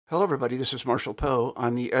Hello, everybody. This is Marshall Poe.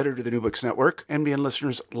 I'm the editor of the New Books Network. NBN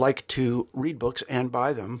listeners like to read books and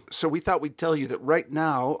buy them. So we thought we'd tell you that right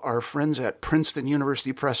now, our friends at Princeton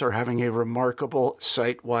University Press are having a remarkable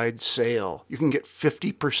site-wide sale. You can get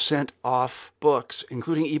 50% off books,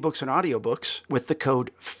 including ebooks and audiobooks, with the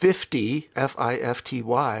code 50,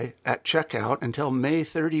 F-I-F-T-Y, at checkout until May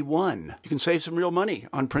 31. You can save some real money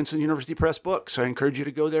on Princeton University Press books. I encourage you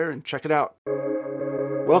to go there and check it out.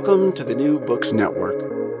 Welcome to the New Books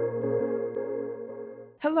Network.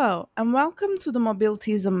 Hello, and welcome to the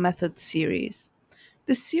Mobilitism Methods series.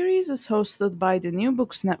 This series is hosted by the New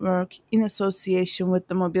Books Network in association with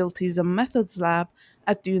the Mobilitism Methods Lab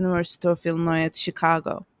at the University of Illinois at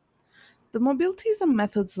Chicago. The Mobilitism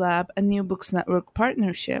Methods Lab and New Books Network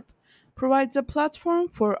partnership provides a platform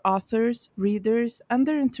for authors, readers, and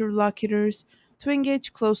their interlocutors to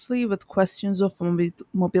engage closely with questions of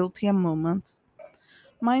mobility and movement.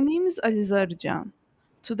 My name is Aliza Arjan.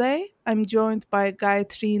 Today, I'm joined by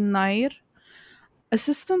Gayatri Nair,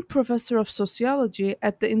 Assistant Professor of Sociology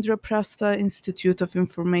at the Indraprastha Institute of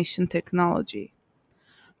Information Technology.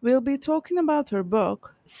 We'll be talking about her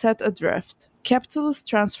book, Set Adrift: Capitalist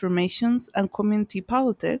Transformations and Community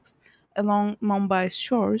Politics Along Mumbai's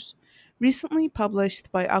Shores, recently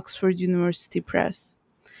published by Oxford University Press.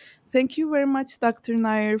 Thank you very much, Dr.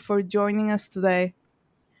 Nair, for joining us today.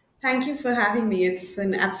 Thank you for having me. It's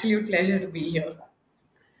an absolute pleasure to be here.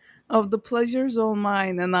 The pleasure's all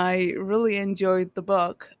mine, and I really enjoyed the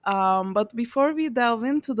book. But before we delve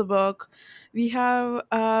into the book, we have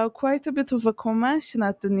quite a bit of a convention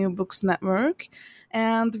at the New Books Network,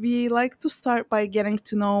 and we like to start by getting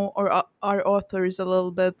to know our authors a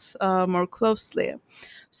little bit more closely.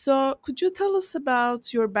 So, could you tell us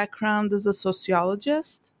about your background as a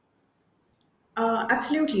sociologist?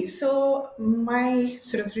 Absolutely. So, my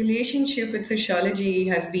sort of relationship with sociology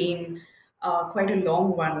has been quite a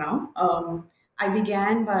long one now. I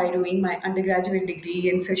began by doing my undergraduate degree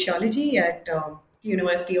in sociology at the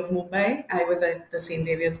University of Mumbai. I was at the St.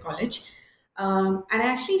 Xavier's College. And I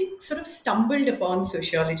actually sort of stumbled upon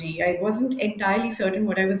sociology. I wasn't entirely certain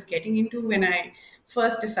what I was getting into when I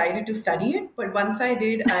first decided to study it. But once I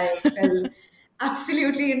did, I fell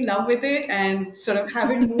absolutely in love with it and sort of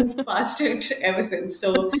haven't moved past it ever since.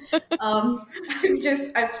 So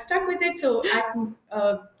I've stuck with it. So at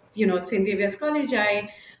St. Xavier's College, I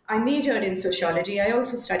majored in sociology. I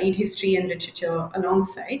also studied history and literature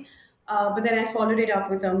alongside. But then I followed it up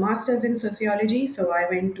with a master's in sociology. So I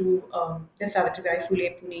went to the Savitribai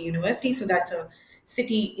Phule Pune University. So that's a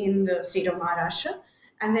city in the state of Maharashtra.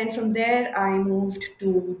 And then from there, I moved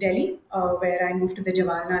to Delhi, where I moved to the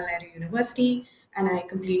Jawaharlal Nehru University, and I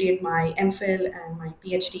completed my MPhil and my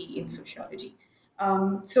PhD in sociology.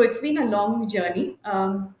 So it's been a long journey.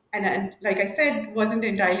 And like I said, wasn't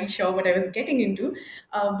entirely sure what I was getting into,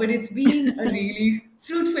 but it's been a really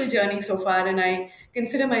fruitful journey so far, and I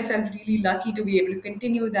consider myself really lucky to be able to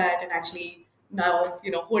continue that and actually now,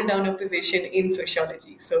 hold down a position in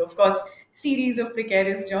sociology. So, of course, series of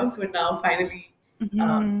precarious jobs, but now finally,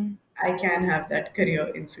 Mhm. I can have that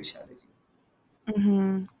career in sociology.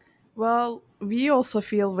 Mhm. Well, we also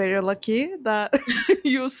feel very lucky that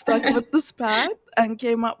you stuck with this path and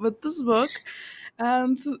came up with this book.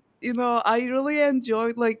 And I really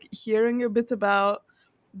enjoyed hearing a bit about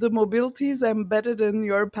the mobilities embedded in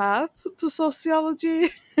your path to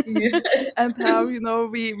sociology Yes. and how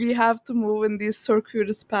we have to move in these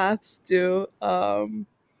circuitous paths to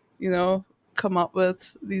you know come up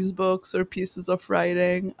with these books or pieces of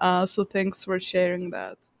writing. So thanks for sharing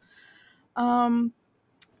that. Um,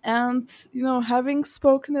 and, having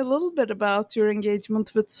spoken a little bit about your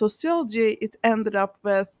engagement with sociology, it ended up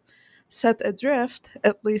with Set Adrift,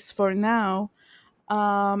 at least for now.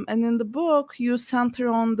 And in the book, you center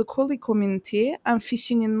on the Koli community and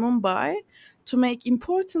fishing in Mumbai to make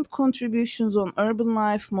important contributions on urban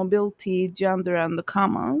life, mobility, gender, and the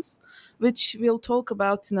commons, which we'll talk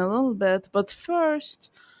about in a little bit. But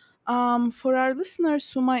first, for our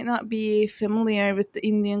listeners who might not be familiar with the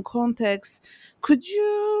Indian context, could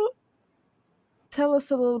you tell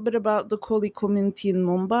us a little bit about the Koli community in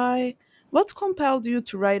Mumbai? What compelled you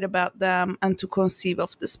to write about them and to conceive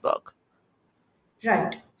of this book?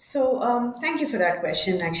 Right. So, thank you for that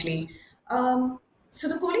question, actually. So,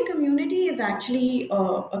 the Koli community is actually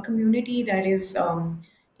a community that is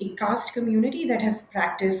a caste community that has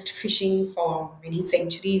practiced fishing for many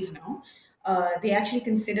centuries now. They actually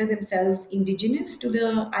consider themselves indigenous to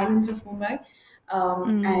the islands of Mumbai.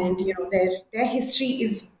 And, Mm, their history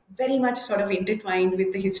is very much sort of intertwined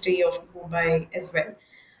with the history of Mumbai as well.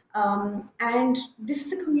 And this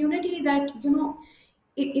is a community that,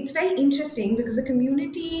 it's very interesting because the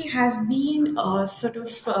community has been sort of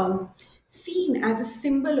seen as a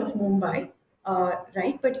symbol of Mumbai,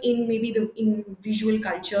 right? But in maybe the in visual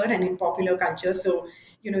culture and in popular culture, so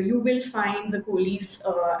you will find the Kohlis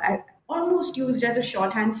almost used as a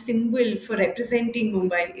shorthand symbol for representing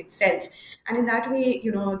Mumbai itself, and in that way,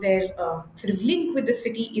 their sort of link with the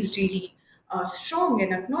city is really strong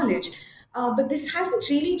and acknowledged. But this hasn't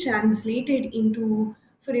really translated into,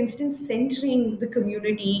 for instance, centering the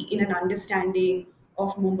community in an understanding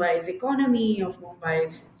of Mumbai's economy, of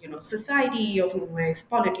Mumbai's society, of Mumbai's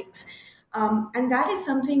politics. And that is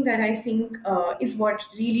something that I think is what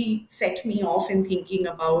really set me off in thinking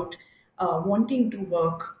about wanting to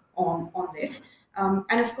work on this.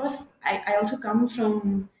 And of course, I also come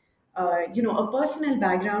from a personal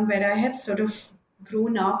background where I have sort of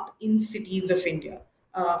grown up in cities of India.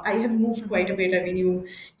 I have moved quite a bit. I mean,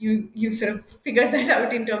 you sort of figured that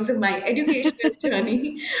out in terms of my educational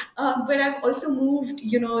journey. But I've also moved,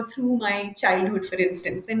 through my childhood, for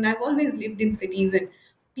instance, and I've always lived in cities. And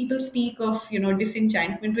people speak of,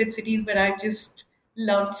 disenchantment with cities, but I've just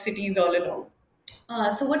loved cities all along.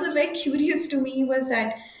 So what was very curious to me was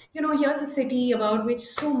that here's a city about which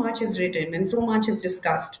so much is written and so much is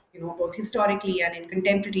discussed, both historically and in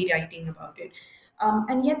contemporary writing about it,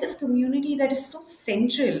 and yet this community that is so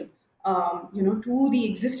central, to the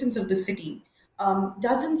existence of the city,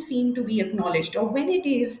 doesn't seem to be acknowledged, or when it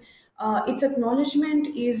is. Its acknowledgement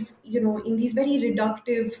is, in these very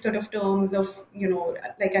reductive sort of terms of,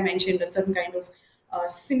 like I mentioned, a certain kind of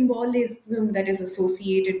symbolism that is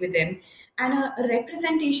associated with them, and a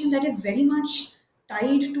representation that is very much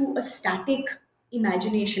tied to a static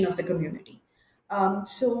imagination of the community.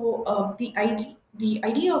 The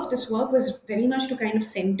idea of this work was very much to kind of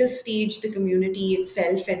center stage the community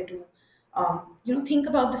itself and to think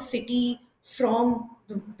about the city from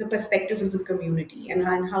the perspective of the community,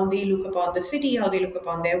 and how they look upon the city, how they look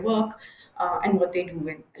upon their work, and what they do.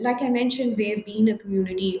 And like I mentioned, they've been a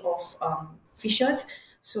community of fishers.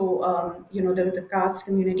 So, the caste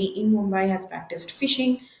community in Mumbai has practiced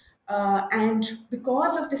fishing. And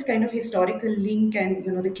because of this kind of historical link and,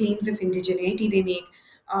 the claims of indigeneity they make,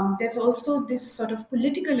 there's also this sort of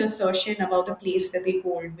political assertion about the place that they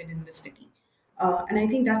hold within the city. And I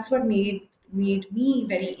think that's what made me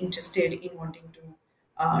very interested in wanting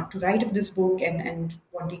to write of this book, and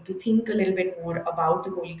wanting to think a little bit more about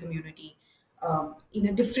the Koli community in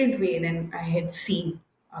a different way than I had seen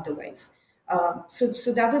otherwise.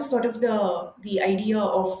 So that was sort of the idea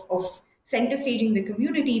of center staging the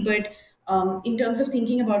community. But in terms of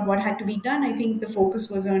thinking about what had to be done, I think the focus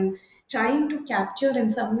was on trying to capture,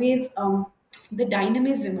 in some ways, the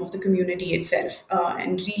dynamism of the community itself,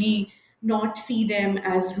 and really not see them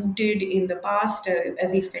as rooted in the past,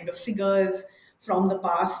 as these kind of figures from the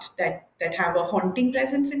past that have a haunting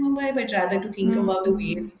presence in Mumbai, but rather to think about the Mhm.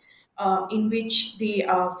 ways in which they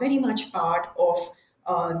are very much part of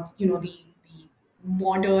the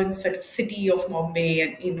modern sort of city of Mumbai,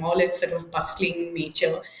 and in all its sort of bustling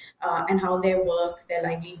nature, and how their work, their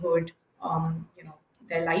livelihood,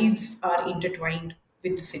 their lives are intertwined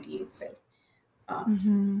with the city itself. Um,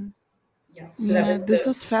 Mhm. yeah, so that Yeah, was this the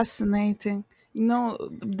is fascinating.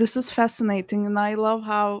 This is fascinating, and I love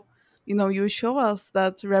how, you show us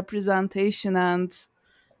that representation and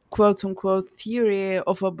quote unquote theory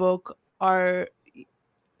of a book are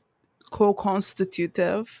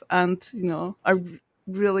co-constitutive and, are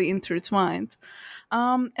really intertwined.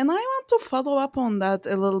 And I want to follow up on that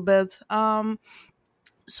a little bit.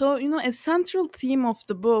 So, a central theme of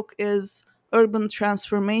the book is urban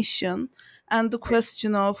transformation and the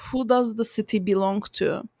question of who does the city belong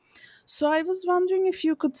to. So I was wondering if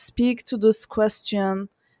you could speak to this question,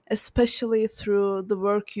 especially through the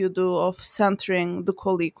work you do of centering the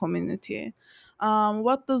Koli community.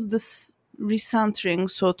 What does this recentering,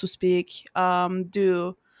 so to speak,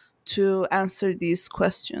 do to answer these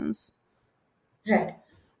questions? right.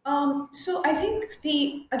 So I think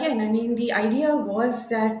I mean, the idea was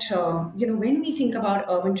that, when we think about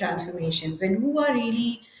urban transformations and who are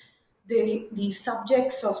really the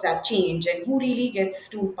subjects of that change, and who really gets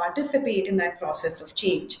to participate in that process of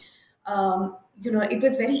change, it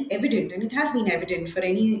was very evident, and it has been evident for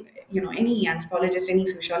any anthropologist, any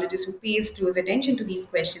sociologist who pays close attention to these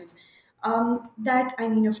questions. That, I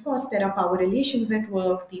mean, of course, there are power relations at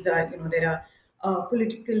work. These are, there are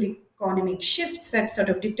political economic shifts that sort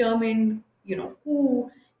of determine,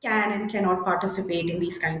 who can and cannot participate in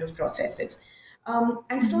these kind of processes.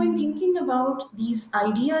 And so, in Mhm. thinking about these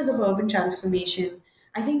ideas of urban transformation,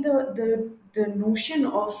 I think the notion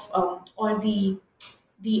of, or the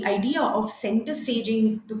idea of center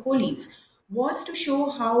staging the coolies was to show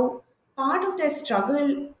how part of their struggle,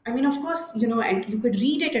 I mean, of course, and you could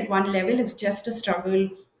read it at one level as just a struggle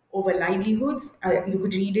over livelihoods. You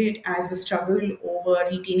could read it as a struggle over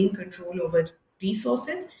retaining control over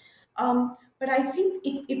resources. But I think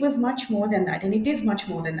it was much more than that, and it is much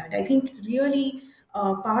more than that. I think really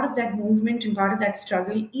part of that movement and part of that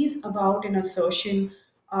struggle is about an assertion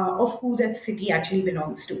of who that city actually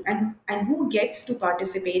belongs to, and who gets to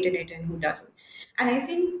participate in it and who doesn't. And I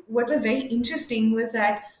think what was very interesting was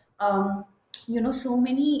that so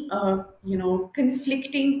many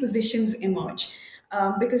conflicting positions emerge,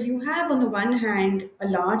 because you have on the one hand a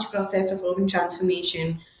large process of urban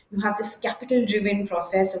transformation. You have this capital driven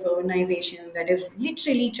process of urbanization that is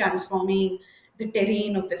literally transforming the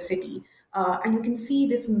terrain of the city, and you can see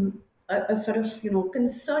this a sort of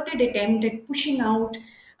concerted attempt at pushing out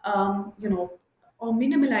or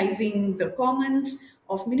minimalizing the commons,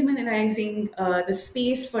 of minimalizing the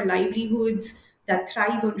space for livelihoods that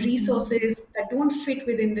thrive on Mhm. resources that don't fit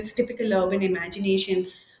within this typical urban imagination.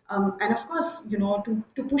 And of course,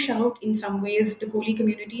 to push out in some ways the Koli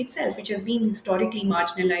community itself, which has been historically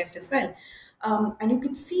marginalized as well. And you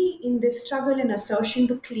could see in this struggle and assertion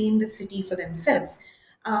to claim the city for themselves.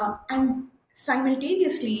 And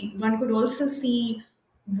simultaneously, one could also see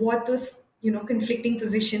what those conflicting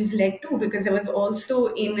positions led to, because there was also,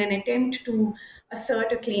 in an attempt to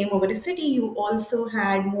assert a claim over the city, you also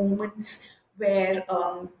had moments where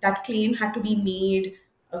that claim had to be made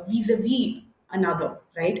vis-a-vis another,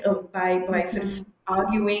 right? By sort of Mhm.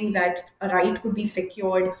 arguing that a right could be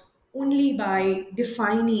secured only by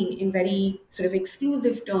defining in very sort of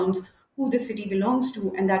exclusive terms who the city belongs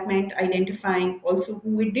to, and that meant identifying also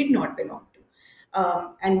who it did not belong to.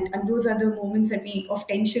 And those are the moments that we of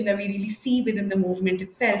tension that we really see within the movement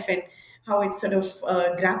itself, and how it sort of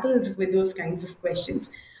grapples with those kinds of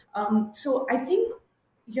questions. So I think,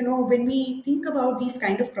 when we think about these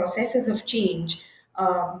kind of processes of change,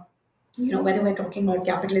 whether we're talking about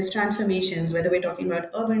capitalist transformations, whether we're talking about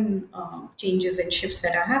urban changes and shifts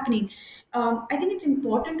that are happening, I think it's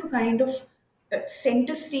important to kind of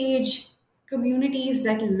center stage communities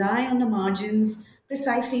that lie on the margins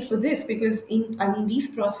precisely for this, because I mean,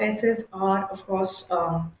 these processes are, of course,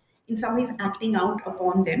 in some ways acting out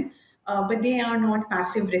upon them, but they are not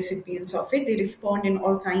passive recipients of it. They respond in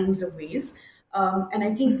all kinds of ways. And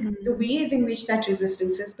I think the Mhm. ways in which that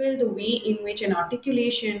resistance is built, the way in which an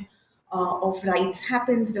articulation of rights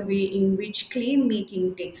happens, the way in which claim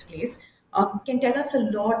making takes place, can tell us a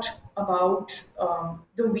lot about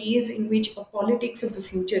the ways in which a politics of the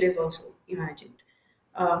future is also imagined.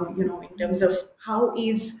 In terms of how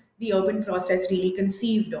is the urban process really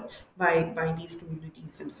conceived of by these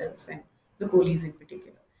communities themselves and the coalies in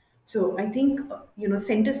particular. So I think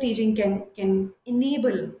center staging can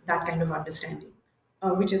enable that kind of understanding,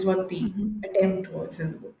 which is what the Mhm. attempt was in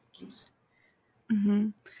the book, at least.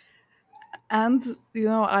 Mhm. And,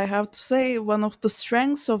 I have to say, one of the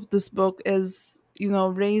strengths of this book is,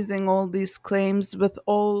 raising all these claims with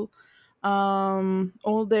all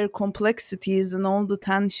their complexities and all the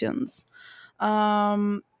tensions.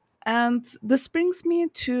 Um, and this brings me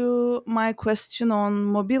to my question on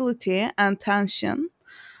mobility and tension.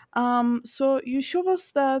 So you show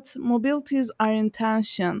us that mobilities are in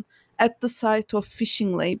tension at the site of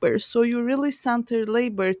fishing labor. So you really center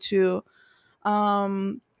labor to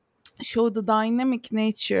um, show the dynamic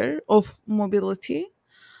nature of mobility.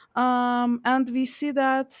 And we see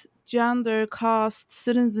that gender, caste,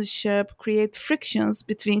 citizenship create frictions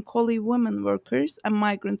between Koli women workers and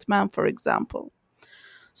migrant men, for example.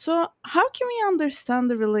 So, how can we understand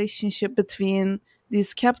the relationship between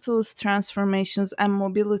these capitalist transformations and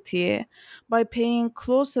mobility by paying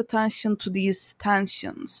close attention to these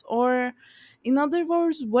tensions? Or, in other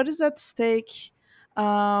words, what is at stake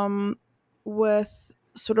um, with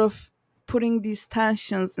sort of putting these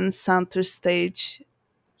tensions in center stage?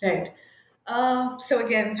 Right. So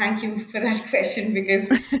again, thank you for that question, because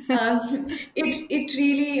it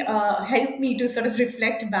really helped me to sort of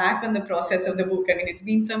reflect back on the process of the book. I mean, it's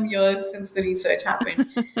been some years since the research happened,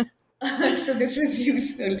 so this was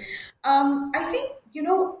useful. I think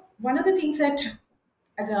one of the things that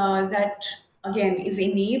again is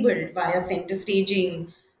enabled via center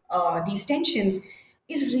staging these tensions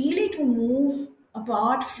is really to move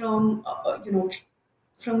apart from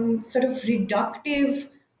from sort of reductive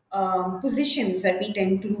positions that we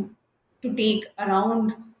tend to take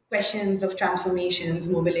around questions of transformations,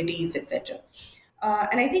 mobilities, etc.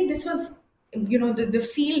 And I think this was, the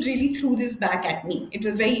field really threw this back at me. It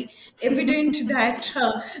was very evident that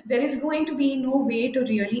there is going to be no way to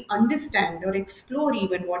really understand or explore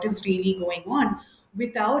even what is really going on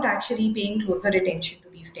without actually paying closer attention to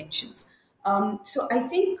these tensions. So I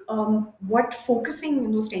think what focusing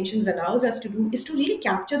on those tensions allows us to do is to really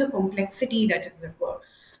capture the complexity that is at work.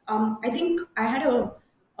 I think I had a,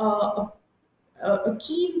 a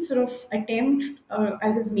keen sort of attempt I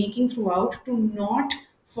was making throughout to not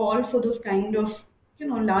fall for those kind of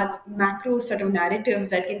large macro sort of narratives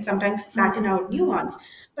that can sometimes flatten out Mhm. nuance.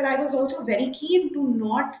 But I was also very keen to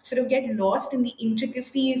not sort of get lost in the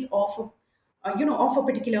intricacies of of a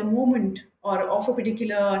particular moment or of a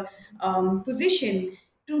particular position,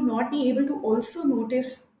 to not be able to also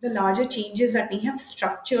notice the larger changes that may have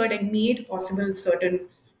structured and made possible certain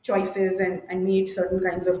choices and made certain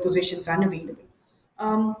kinds of positions unavailable.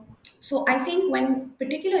 So I think when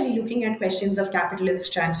particularly looking at questions of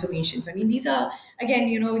capitalist transformations, I mean, these are, again,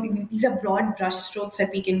 these are broad brushstrokes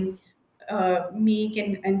that we can make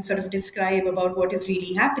and sort of describe about what is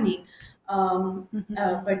really happening.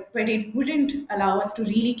 But it wouldn't allow us to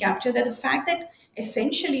really capture that the fact that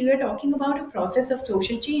essentially we're talking about a process of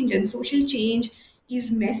social change, and social change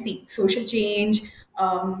is messy. Social change,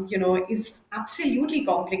 is absolutely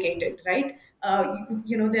complicated, right?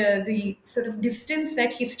 The sort of distance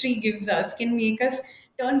that history gives us can make us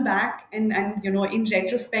turn back and in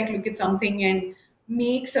retrospect look at something and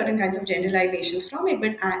make certain kinds of generalizations from it.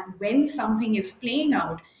 But when something is playing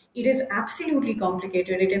out, it is absolutely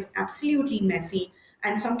complicated, it is absolutely messy,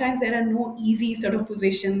 and sometimes there are no easy sort of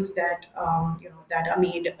positions that that are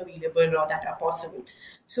made available or that are possible.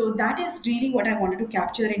 So that is really what I wanted to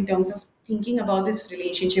capture in terms of thinking about this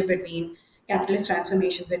relationship between capitalist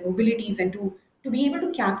transformations and mobilities, and to be able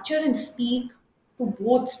to capture and speak to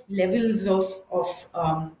both levels of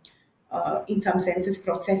in some senses,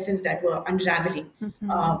 processes that were unraveling,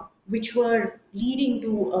 Mhm. which were leading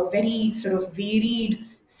to a very sort of varied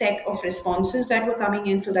set of responses that were coming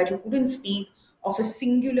in, so that you couldn't speak of a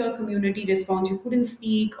singular community response, you couldn't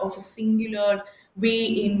speak of a singular way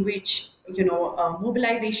in which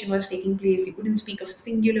mobilization was taking place, you couldn't speak of a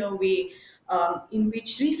singular way in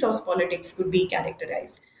which resource politics could be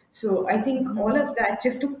characterized. So I think all Mhm. of that,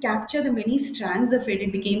 just to capture the many strands of it,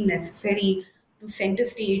 it became necessary to center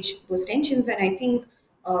stage those tensions. And I think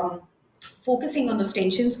focusing on those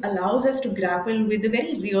tensions allows us to grapple with the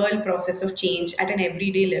very real process of change at an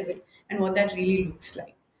everyday level and what that really looks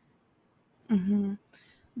like. Mhm.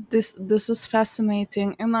 This is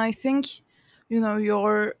fascinating, and I think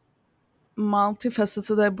your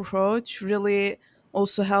multifaceted approach really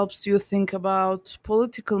also helps you think about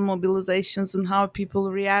political mobilizations and how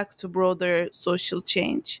people react to broader social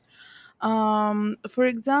change. For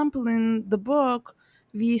example, in the book,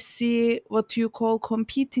 we see what you call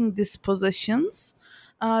competing dispositions,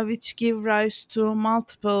 which give rise to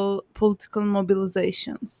multiple political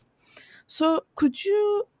mobilizations. So, could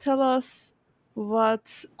you tell us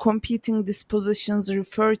what competing dispositions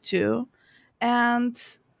refer to? And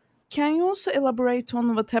can you also elaborate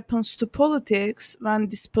on what happens to politics when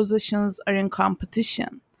dispositions are in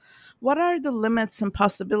competition? What are the limits and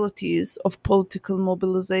possibilities of political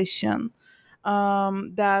mobilization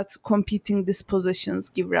that competing dispositions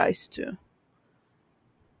give rise to?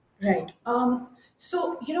 Right.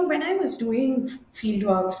 When I was doing field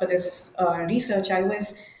work for this research, I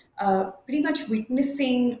was pretty much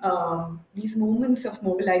witnessing these moments of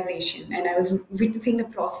mobilization, and I was witnessing the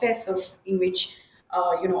process of in which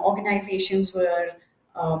organizations were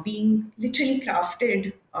being literally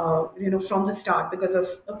crafted, from the start because of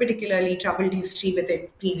a particularly troubled history with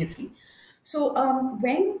it previously. So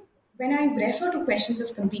when I refer to questions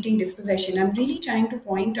of competing dispossession, I'm really trying to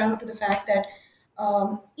point out to the fact that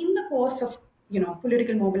in the course of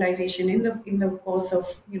political mobilization, in the course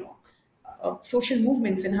of social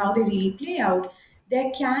movements and how they really play out, there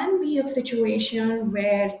can be a situation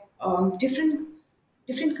where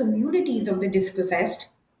different communities of the dispossessed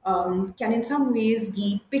can in some ways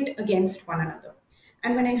be pit against one another.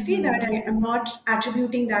 And when I say that, I am not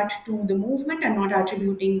attributing that to the movement, I'm not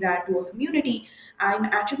attributing that to a community, I'm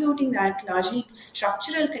attributing that largely to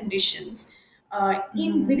structural conditions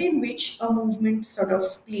in Mhm. within which a movement sort of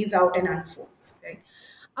plays out and unfolds, right?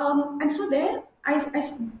 And so there,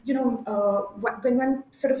 when one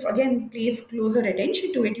sort of again pays closer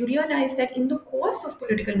attention to it, you realize that in the course of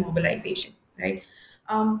political mobilization, right,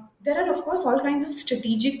 there are of course all kinds of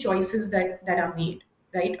strategic choices that are made,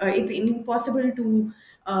 right? It's impossible to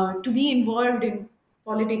be involved in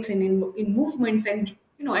politics and in movements and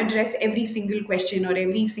address every single question or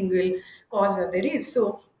every single cause that there is.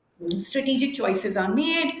 So strategic choices are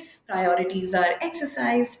made, priorities are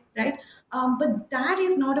exercised, right? But that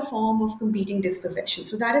is not a form of competing dispossession.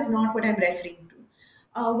 So that is not what I'm referring to.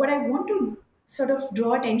 What I want to sort of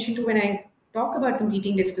draw attention to when I talk about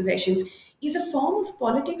competing dispossessions is a form of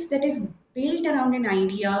politics that is built around an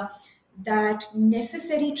idea that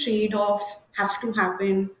necessary trade offs have to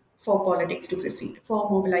happen for politics to proceed, for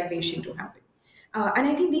mobilization to happen. And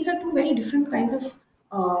I think these are two very different kinds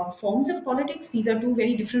of forms of politics. These are two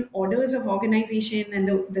very different orders of organization, and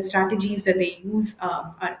the strategies that they use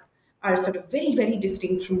are sort of very, very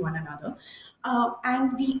distinct from one another.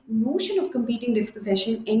 And the notion of competing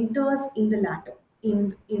dispossession enters in the latter,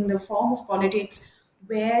 in the form of politics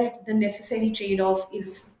where the necessary trade off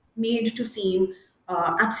is made to seem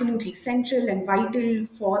absolutely central and vital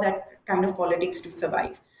for that kind of politics to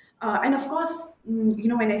survive. And of course,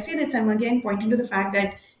 when I say this, I'm again pointing to the fact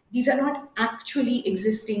that these are not actually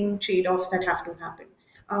existing trade offs that have to happen.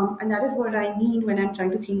 And that is what I mean when I'm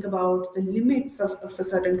trying to think about the limits of a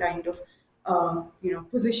certain kind of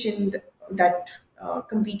position that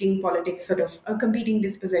competing politics sort of competing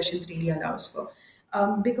dispossessions really allows for,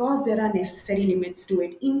 because there are necessary limits to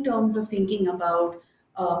it in terms of thinking about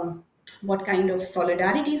what kind of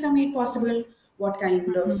solidarities are made possible, what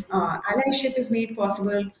kind of allyship is made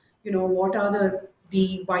possible, what are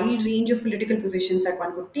the wide range of political positions that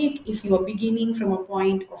one could take if you are beginning from a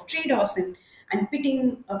point of trade-offs and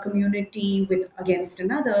pitting a community with against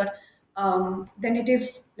another. Then it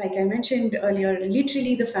is, like I mentioned earlier,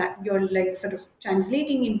 literally the fact you're like sort of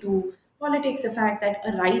translating into politics the fact that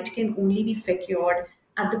a right can only be secured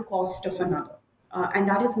at the cost of another. And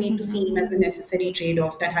that is made to seem as a necessary trade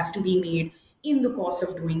off that has to be made in the course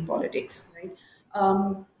of doing politics, right?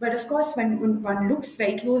 But of course, when one looks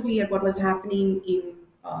very closely at what was happening in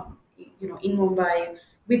Mumbai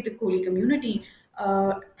with the Koli community,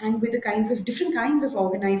 and with the different kinds of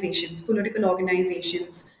organizations, political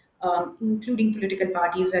organizations, including political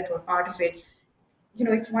parties that were part of it,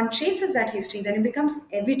 if one traces that history, then it becomes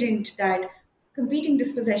evident that competing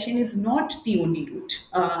dispossession is not the only route,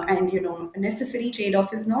 and a necessary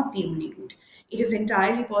trade-off is not the only route. It is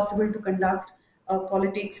entirely possible to conduct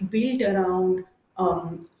politics built around,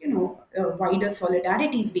 wider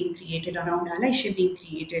solidarities being created, around allyship being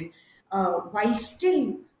created, while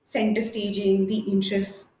still center staging the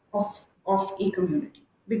interests of a community,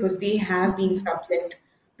 because they have been subject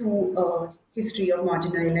to a history of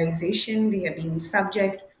marginalization. They have been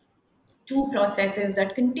subject to processes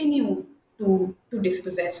that continue to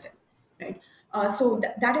dispossess them. Right. So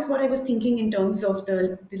that is what I was thinking in terms of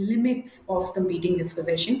the limits of competing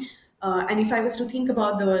dispossession. And if I was to think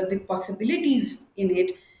about the possibilities in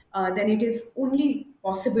it, then it is only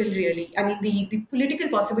possible, really. I mean, the political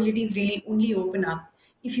possibilities really only open up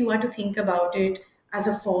if you are to think about it as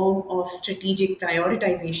a form of strategic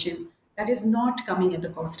prioritization that is not coming at the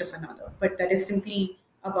cost of another, but that is simply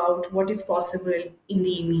about what is possible in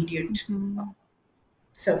the immediate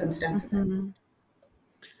circumstance of that.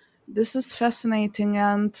 This is fascinating,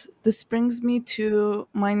 and this brings me to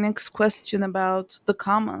my next question about the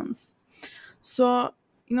commons. So,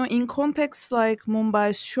 in contexts like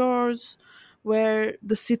Mumbai's shores, where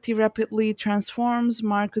the city rapidly transforms,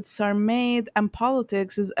 markets are made, and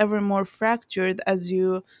politics is ever more fractured, as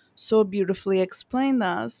you so beautifully explained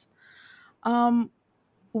us,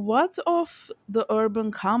 what of the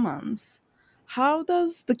urban commons? How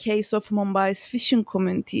does the case of Mumbai's fishing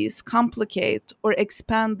communities complicate or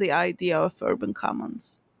expand the idea of urban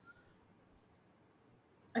commons?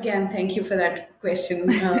 Again, thank you for that question.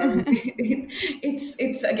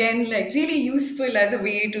 It's again like really useful as a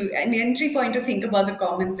way to an entry point to think about the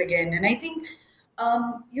commons again. And I think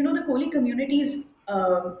the Koli community's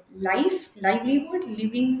life, livelihood,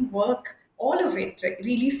 living, work, all of it, right,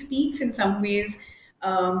 really speaks in some ways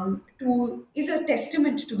to is a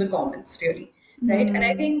testament to the commons, really, right? And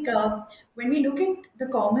I think when we look at the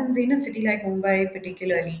commons in a city like Mumbai,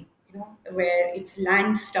 particularly, where it's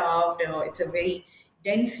land starved, it's a very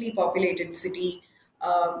densely populated city.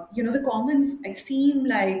 The commons seem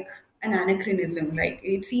like an anachronism, like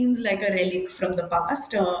it seems like a relic from the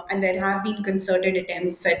past, and there have been concerted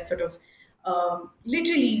attempts at sort of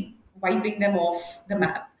literally wiping them off the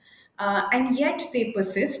map. And yet they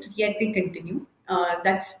persist, yet they continue.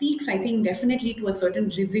 That speaks, I think, definitely to a certain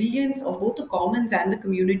resilience of both the commons and the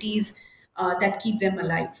communities that keep them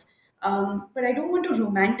alive. But I don't want to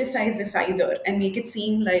romanticize this either and make it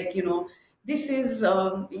seem like, this is,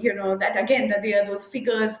 that again, that they are those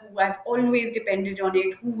figures who have always depended on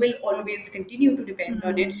it, who will always continue to depend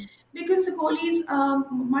on it. Because the Kolis,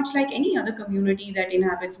 much like any other community that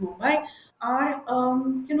inhabits Mumbai, are,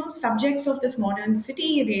 subjects of this modern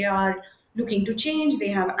city. They are looking to change. They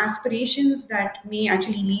have aspirations that may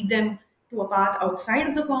actually lead them to a path outside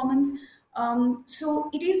of the commons. So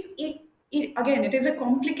it is a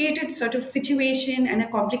complicated sort of situation and a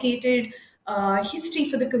complicated history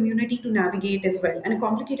for the community to navigate as well, and a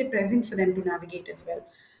complicated present for them to navigate as well.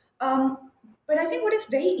 Um, But I think what is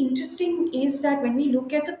very interesting is that when we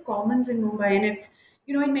look at the commons in Mumbai, and if,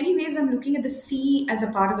 in many ways, I'm looking at the sea as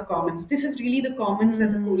a part of the commons. This is really the commons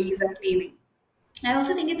that the Mm, Kohlis are claiming. I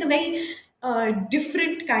also think it's a very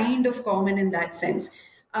different kind of common in that sense.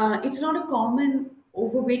 It's not a common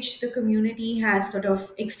over which the community has sort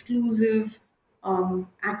of exclusive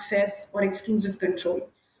access or exclusive control.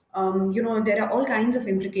 There are all kinds of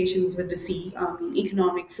implications with the sea,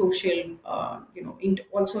 economic, social,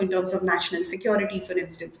 also in terms of national security, for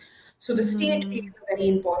instance. So the state mhm, plays a very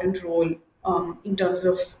important role in terms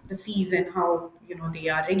of the seas and how they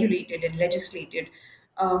are regulated and legislated.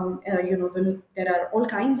 There are all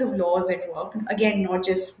kinds of laws at work. Again, not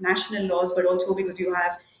just national laws, but also because you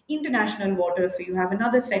have international waters, so you have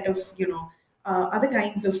another set of other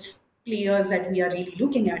kinds of players that we are really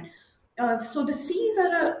looking at. So the seas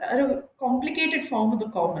are a complicated form of the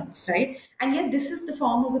commons, right? And yet this is the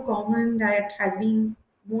form of the common that has been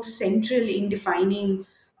most central in defining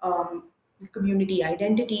community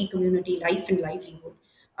identity, community life, and livelihood.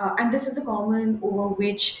 And this is a common over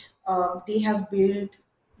which they have built,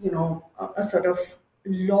 a sort of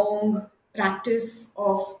long practice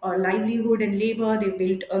of livelihood and labor.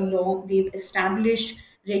 They've established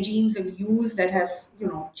regimes of use that have,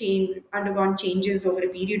 undergone changes over a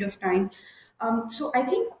period of time. So I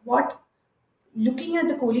think what looking at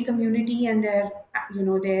the Kohli community and their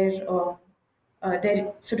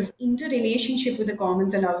sort of interrelationship with the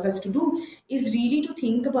commons allows us to do is really to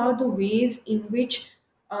think about the ways in which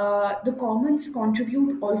the commons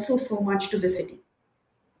contribute also so much to the city,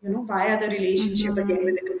 via the relationship again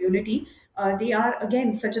with mhm, the community. They are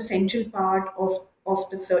again such a central part of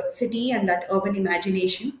the city and that urban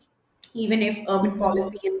imagination, even if urban mhm,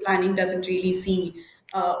 policy and planning doesn't really see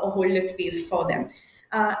a whole space for them.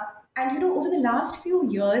 Uh, and over the last few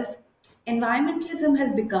years, environmentalism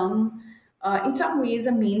has become, in some ways,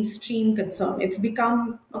 a mainstream concern. It's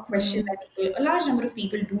become a question mhm, that a large number of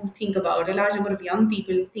people do think about, a large number of young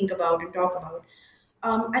people think about and talk about.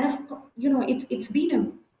 And it's been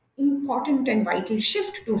an important and vital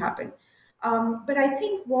shift to happen. But I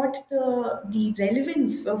think what the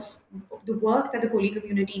relevance of the work that the Kohli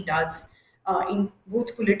community does in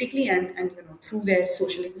both politically and through their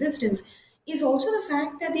social existence is also the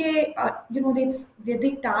fact that they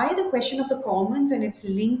tie the question of the commons and its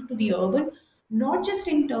link to the urban, not just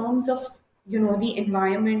in terms of the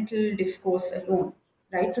environmental discourse alone,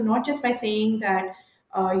 right? So not just by saying that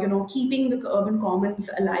keeping the urban commons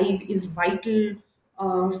alive is vital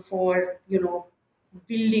for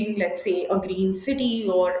building, let's say, a green city,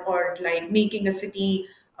 or like making a city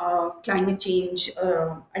climate change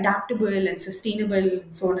adaptable and sustainable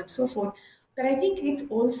and so on and so forth. But I think it's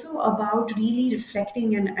also about really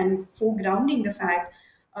reflecting and foregrounding the fact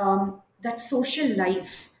that social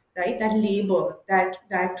life, right, that labor,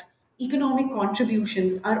 that economic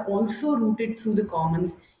contributions are also rooted through the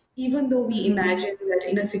commons, even though we mhm, imagine that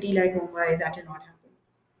in a city like Mumbai that will not happen.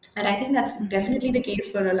 And I think that's definitely mhm, the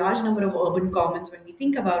case for a large number of urban commons when we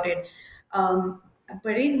think about it.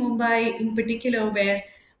 But in Mumbai, in particular, where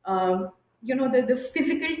the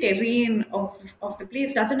physical terrain of the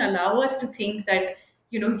place doesn't allow us to think that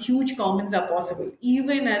huge commons are possible,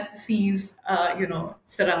 even as the seas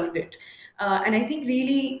surround it. And I think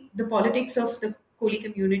really the politics of the Kohli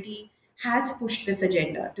community has pushed this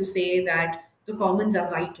agenda to say that the commons are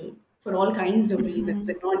vital for all kinds of reasons, mhm,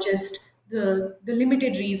 and not just the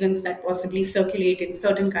limited reasons that possibly circulate in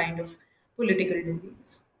certain kind of political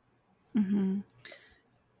domains. mhm.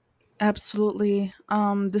 Absolutely.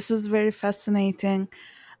 This is very fascinating.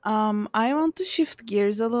 I want to shift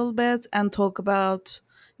gears a little bit and talk about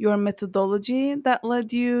your methodology that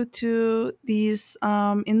led you to these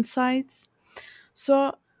insights.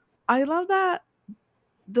 So I love that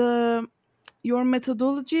the your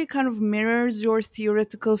methodology kind of mirrors your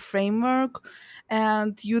theoretical framework,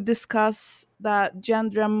 and you discuss that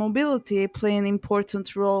gender and mobility play an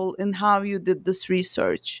important role in how you did this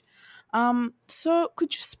research. So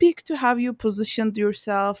could you speak to how you positioned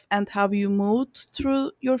yourself and how you moved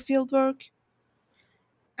through your fieldwork?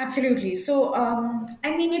 Absolutely. So,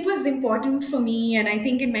 I mean, it was important for me, and I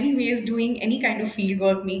think in many ways, doing any kind of field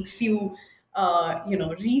work makes you,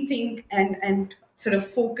 rethink and sort of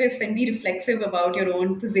focus and be reflexive about your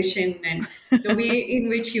own position and the way in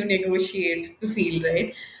which you negotiate the field,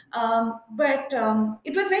 right? But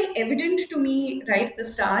it was very evident to me right at the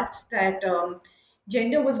start that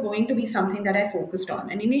gender was going to be something that I focused on.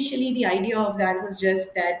 And initially, the idea of that was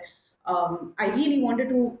just that I really wanted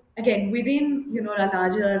to, again, within a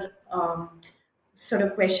larger sort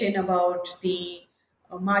of question about the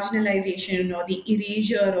marginalization or the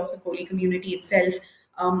erasure of the Kohli community itself.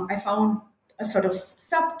 I found a sort of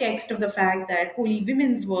subtext of the fact that Koli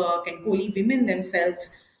women's work and Koli women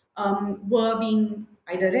themselves were being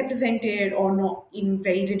either represented or not in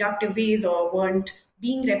very reductive ways, or weren't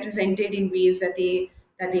being represented in ways that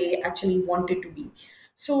they actually wanted to be.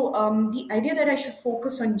 So the idea that I should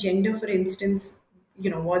focus on gender, for instance,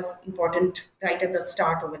 was important right at the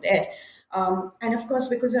start over there. And of course,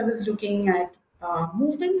 because I was looking at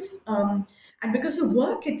movements, and because the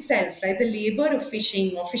work itself, right, the labor of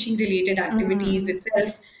fishing or fishing related activities Mm-hmm.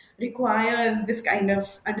 itself requires this kind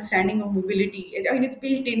of understanding of mobility. I mean, it's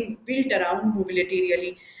built around mobility,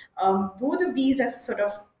 really. Both of these as sort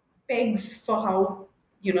of pegs for how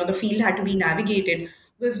the field had to be navigated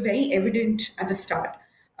was very evident at the start.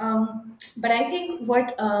 But I think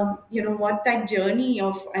what that journey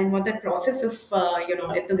of, and what that process of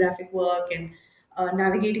ethnographic work and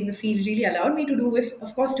navigating the field really allowed me to do was,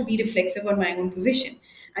 of course, to be reflexive on my own position.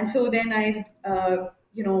 And so then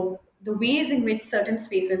the ways in which certain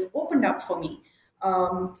spaces opened up for me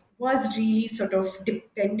was really sort of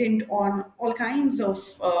dependent on all kinds of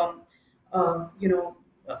all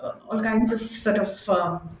kinds of sort of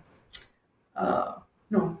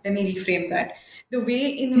no, let me reframe that. The way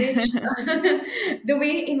in which the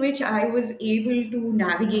way in which I was able to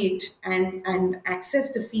navigate and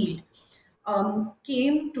access the field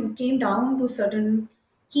came down to certain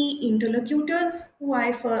key interlocutors who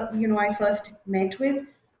I first met with,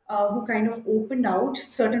 who kind of opened out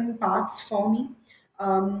certain paths for me.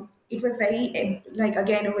 It was very like,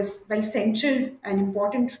 again, it was very central and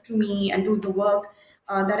important to me and to the work,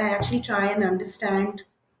 that I actually try and understand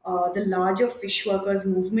the larger fish workers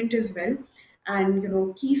movement as well,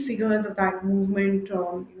 and key figures of that movement.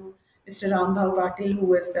 Mr. Rambhau Patil, who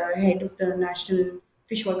was the head of the National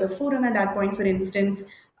Fish Workers Forum at that point, for instance,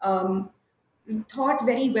 thought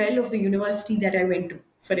very well of the university that I went to,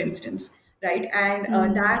 for instance, right?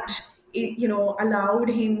 And that allowed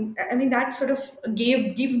him. I mean, that sort of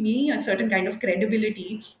give me a certain kind of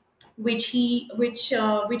credibility, which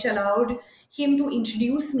allowed him to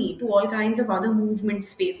introduce me to all kinds of other movement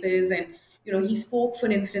spaces. And he spoke, for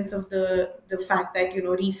instance, of the fact that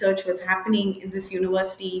research was happening in this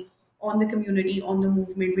university on the community, on the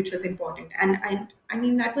movement, which was important. And I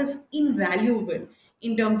mean, that was invaluable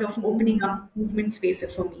in terms of opening Mm-hmm. up movement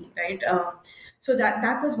spaces for me, right? So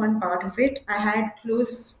that was one part of it. I had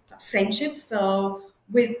close friendships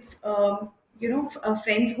with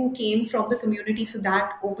friends who came from the community, so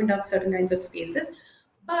that opened up certain kinds of spaces.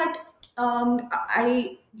 But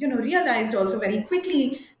I realized also very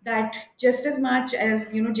quickly that just as much as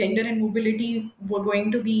gender and mobility were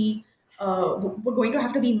going to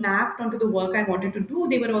have to be mapped onto the work I wanted to do,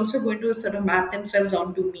 they were also going to sort of map themselves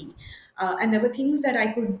onto me. And there were things that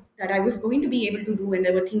I was going to be able to do, and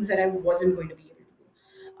there were things that I wasn't going to be able to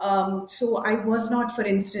do. So I was not, for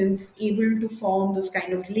instance, able to form those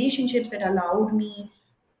kind of relationships that allowed me,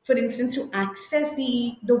 for instance, to access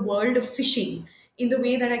the world of fishing in the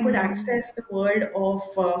way that I could Mm-hmm. access the world of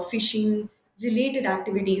fishing related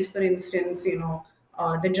activities. For instance,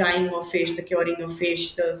 the drying of fish, the curing of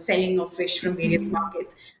fish, the selling of fish from various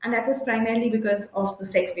markets, and that was primarily because of the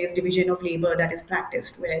sex-based division of labor that is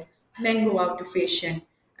practiced, where men go out to fish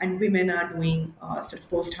and women are doing sort of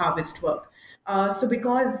post-harvest work. So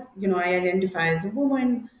because I identify as a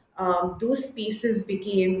woman, those spaces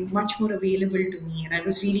became much more available to me, and I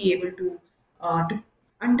was really able to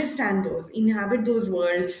understand those, inhabit those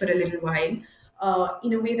worlds for a little while,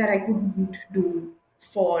 in a way that I couldn't do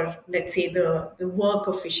for, let's say, the work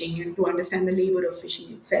of fishing, and to understand the labor of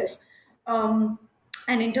fishing itself. Um,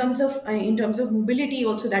 and in terms of mobility,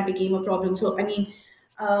 also that became a problem. So I mean,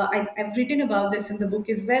 I've written about this in the book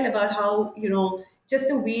as well, about how just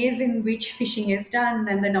the ways in which fishing is done,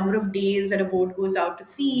 and the number of days that a boat goes out to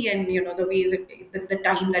sea, and the ways the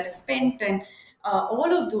time that is spent, and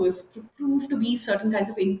all of those prove to be certain kinds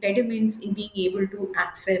of impediments in being able to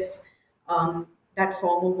access that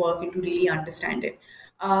form of work and to really understand it.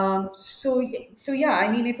 So yeah,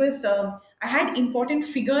 I mean, it was. I had important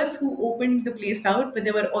figures who opened the place out, but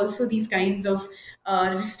there were also these kinds of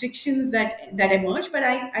restrictions that emerged. But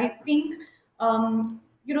I think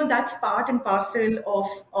that's part and parcel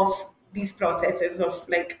of these processes of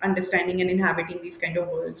like understanding and inhabiting these kind of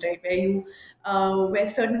worlds, right? Where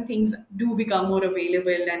certain things do become more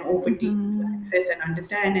available and open to you to Mm-hmm. access and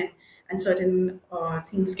understand, and certain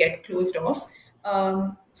things get closed off.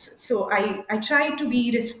 So I try to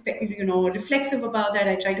be reflexive about that.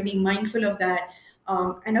 I try to be mindful of that,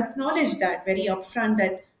 and acknowledge that very upfront,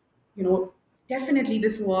 that you know definitely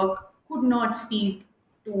this work could not speak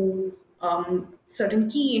to certain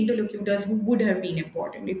key interlocutors who would have been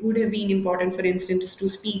important. It would have been important, for instance, to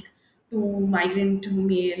speak to migrant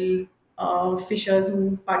male fishers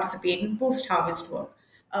who participate in post-harvest work.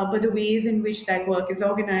 But the ways in which that work is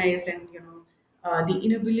organized, and the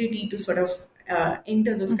inability to sort of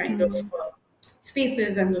enter those kind of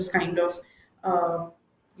spaces and those kind of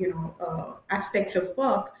aspects of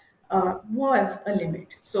work was a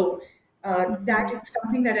limit. So that is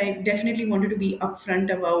something that I definitely wanted to be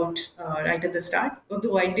upfront about right at the start.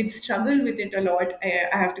 Although I did struggle with it a lot, I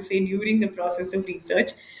have to say, during the process of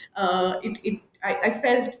research, I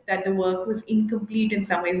felt that the work was incomplete in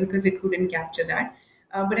some ways because it couldn't capture that.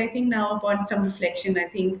 But I think now, upon some reflection, I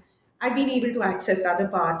think I've been able to access other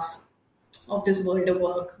parts of this world of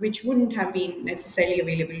work, which wouldn't have been necessarily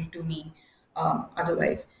available to me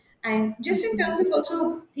otherwise. And just in terms of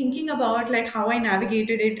also thinking about like how I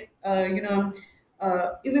navigated it,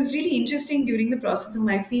 it was really interesting during the process of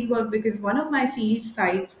my field work, because one of my field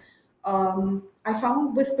sites I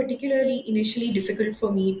found was particularly initially difficult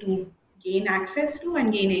for me to gain access to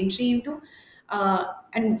and gain entry into.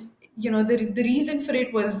 And the reason for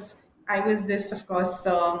it was I was this, of course,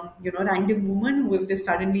 random woman who was just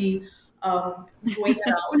suddenly going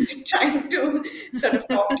around trying to sort of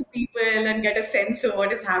talk to people and get a sense of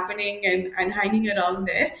what is happening, and hanging around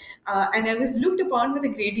there. And I was looked upon with a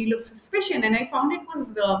great deal of suspicion. And I found it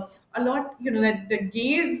was a lot, that the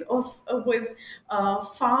gaze of was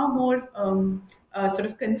far more sort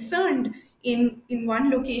of concerned in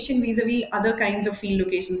one location vis-a-vis other kinds of field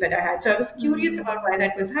locations that I had. So I was curious about why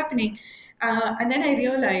that was happening. And then I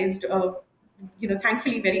realized,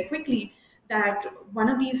 thankfully very quickly, that one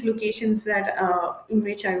of these locations that in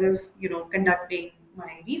which I was, conducting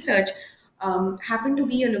my research, happened to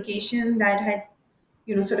be a location that had,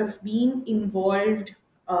 sort of been involved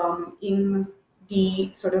in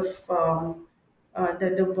the sort of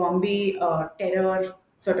the Bombay terror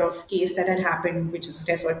sort of case that had happened, which is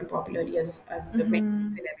referred to popularly as the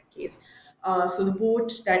 2611 case. So the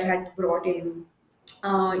boat that had brought in,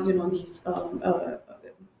 these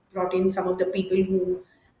brought in some of the people who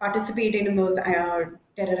participated in those terror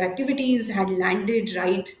activities had landed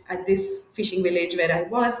right at this fishing village where I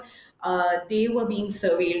was. They were being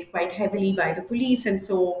surveilled quite heavily by the police, and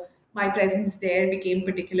so my presence there became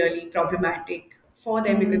particularly problematic for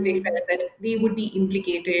them, because they felt that they would be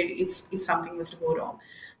implicated if something was to go wrong.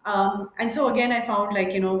 And so again, I found, like,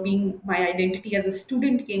 being my identity as a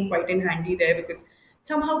student came quite in handy there, because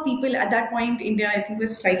somehow people at that point, India, I think,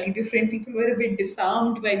 was slightly different. People were a bit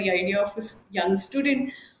disarmed by the idea of a young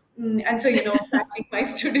student. And so, flashing my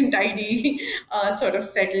student ID sort of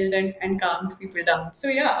settled and calmed people down. So,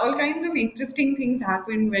 yeah, all kinds of interesting things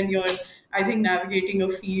happen when you're, I think, navigating a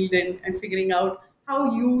field, and figuring out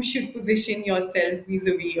how you should position yourself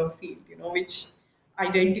vis-a-vis your field, which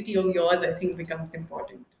identity of yours, I think, becomes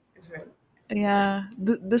important as well. Yeah,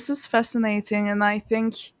 this is fascinating. And I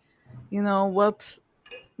think, what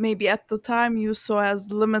maybe at the time you saw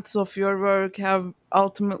as limits of your work have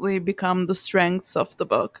ultimately become the strengths of the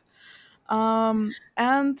book. And,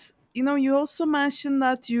 you also mentioned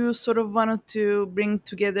that you sort of wanted to bring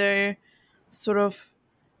together sort of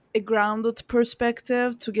a grounded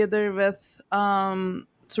perspective together with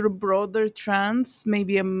sort of broader trends,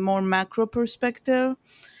 maybe a more macro perspective.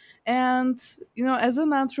 And, as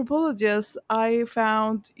an anthropologist, I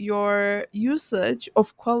found your usage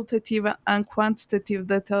of qualitative and quantitative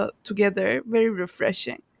data together very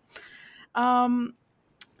refreshing. Um,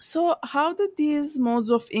 so, how did these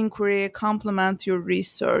modes of inquiry complement your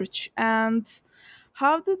research? And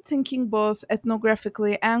how did thinking both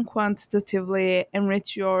ethnographically and quantitatively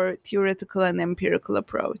enrich your theoretical and empirical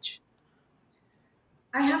approach?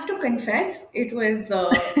 I have to confess, it was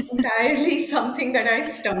entirely something that I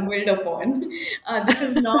stumbled upon. This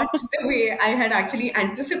is not the way I had actually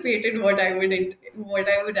anticipated what I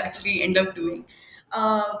would actually end up doing.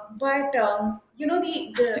 But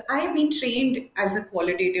the I have been trained as a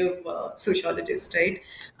qualitative sociologist, right?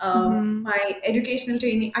 My educational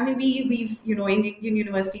training. I mean, we've in Indian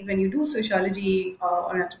universities, when you do sociology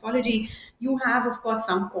or anthropology, you have, of course,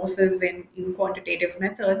 some courses in quantitative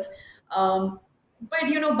methods. But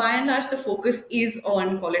by and large, the focus is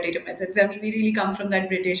on qualitative methods. I mean, we really come from that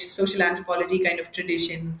British social anthropology kind of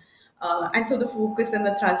tradition, and so the focus and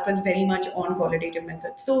the thrust was very much on qualitative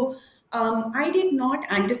methods. So I did not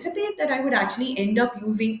anticipate that I would actually end up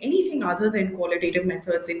using anything other than qualitative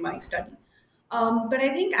methods in my study. But I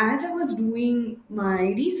think as I was doing my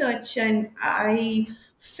research, and I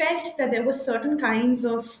felt that there were certain kinds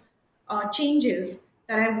of changes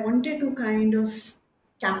that I wanted to kind of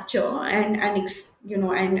capture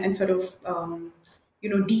and sort of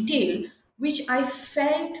detail, which I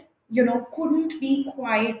felt couldn't be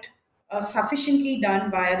quite sufficiently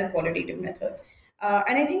done via the qualitative methods.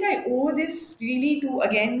 And I think I owe this really to,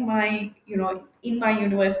 again, my, in my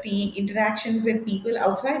university interactions with people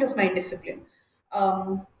outside of my discipline.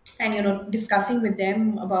 Um, and, discussing with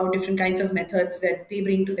them about different kinds of methods that they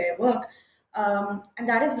bring to their work. And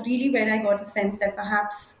that is really where I got the sense that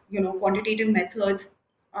perhaps, quantitative methods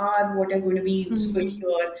are what are going to be useful Mm-hmm.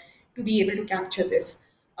 here to be able to capture this.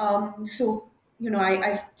 So,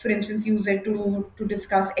 I, for instance, use it to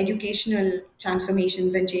discuss educational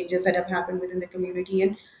transformations and changes that have happened within the community.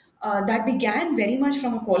 And that began very much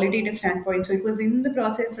from a qualitative standpoint. So it was in the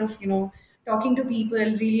process of, talking to people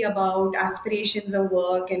really about aspirations of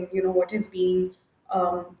work and, what has been,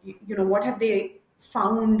 what have they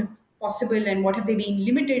found possible and what have they been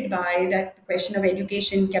limited by. That the question of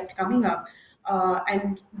education kept coming up.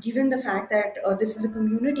 And given the fact that this is a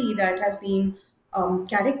community that has been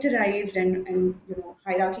characterized and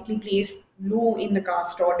hierarchically placed low in the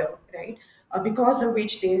caste order, right? Because of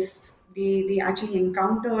which they actually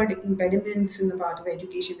encountered impediments in the path of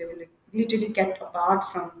education. They were literally kept apart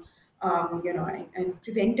from and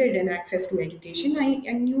prevented an access to education.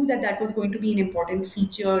 I knew that that was going to be an important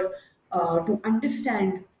feature to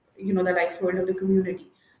understand, the life world of the community.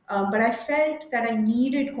 But I felt that I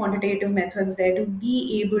needed quantitative methods there to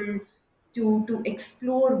be able to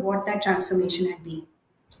explore what that transformation had been,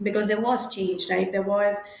 because there was change, right? There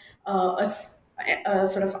was a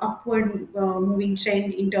sort of upward moving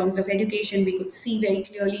trend in terms of education. We could see very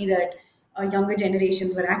clearly that younger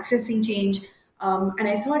generations were accessing change. And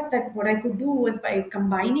I thought that what I could do was, by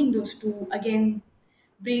combining those two, again,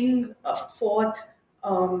 bring forth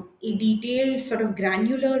a detailed, sort of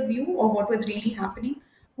granular view of what was really happening,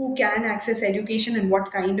 who can access education, and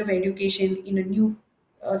what kind of education in a new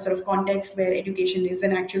sort of context where education is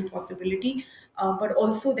an actual possibility, but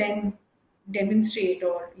also then demonstrate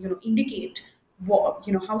or indicate what,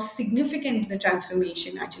 how significant the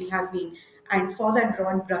transformation actually has been. And for that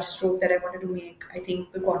broad brushstroke that I wanted to make, I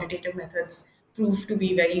think the quantitative methods proved to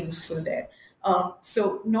be very useful there.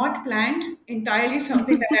 So not planned, entirely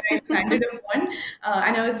something that I landed upon,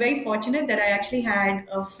 and I was very fortunate that I actually had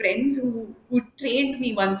friends who trained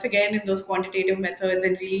me once again in those quantitative methods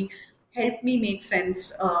and really helped me make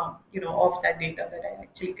sense, of that data that I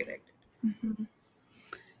actually collected.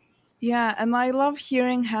 Yeah, and I love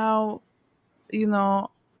hearing how, you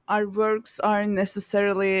know, our works aren't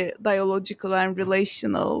necessarily dialogical and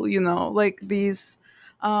relational, like these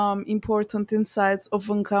important insights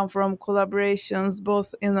often come from collaborations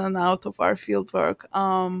both in and out of our fieldwork.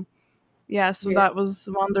 Yeah, so Yeah. that was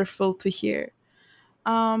wonderful to hear.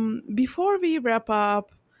 Before we wrap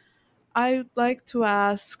up, I'd like to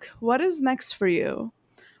ask, what is next for you?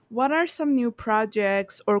 What are some new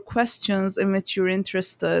projects or questions in which you're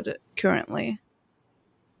interested currently?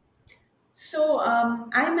 So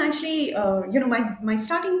I'm actually, my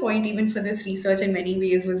starting point even for this research in many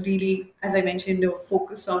ways was really, as I mentioned, a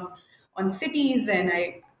focus on cities and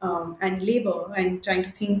labor, and trying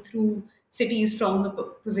to think through cities from the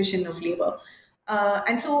position of labor.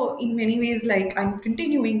 And so in many ways, like, I'm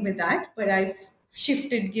continuing with that, but I've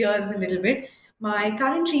shifted gears a little bit. My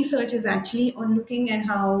current research is actually on looking at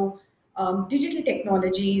how digital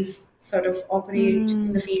technologies sort of operate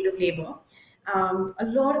in the Mm, field of labor. A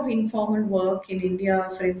lot of informal work in India,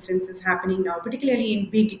 for instance, is happening now, particularly in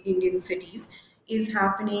big Indian cities, is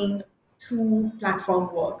happening through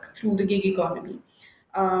platform work, through the gig economy.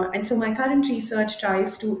 And so my current research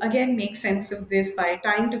tries to again make sense of this by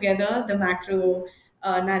tying together the macro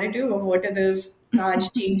narrative of what are those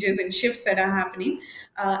large changes and shifts that are happening,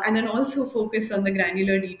 and then also focus on the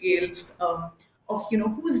granular details of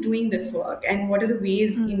who's doing this work and what are the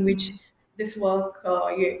ways in which mm, this work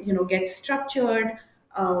gets structured,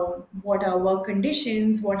 what are work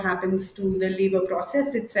conditions, what happens to the labor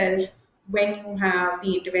process itself when you have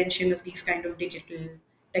the intervention of these kind of digital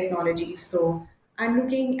technologies. So I'm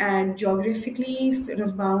looking at geographically sort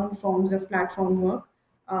of bound forms of platform work.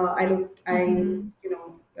 I'm mhm,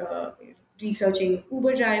 researching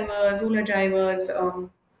Uber drivers, Ola drivers,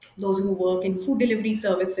 those who work in food delivery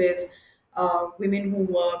services, women who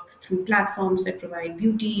work through platforms that provide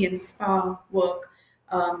beauty and spa work.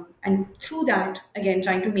 And through that, again,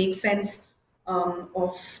 trying to make sense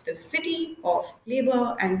of the city, of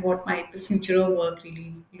labor, and what might the future of work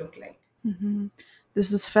really look like. mhm.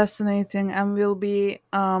 This is fascinating, and we'll be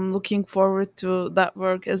looking forward to that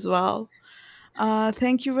work as well.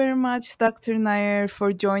 Thank you very much, Dr. Nair,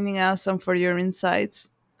 for joining us and for your insights.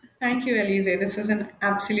 Thank you, Elise. This was an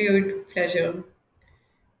absolute pleasure.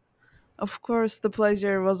 Of course, the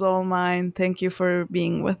pleasure was all mine. Thank you for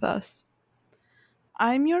being with us.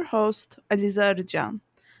 I'm your host, Aliza Arjan,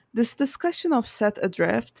 This discussion of Set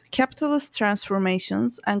Adrift, Capitalist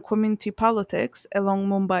Transformations and Community Politics Along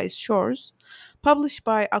Mumbai's Shores, published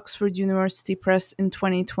by Oxford University Press in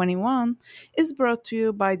 2021, is brought to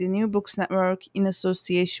you by the New Books Network in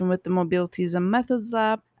association with the Mobilities and Methods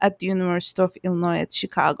Lab at the University of Illinois at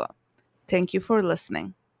Chicago. Thank you for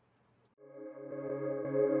listening.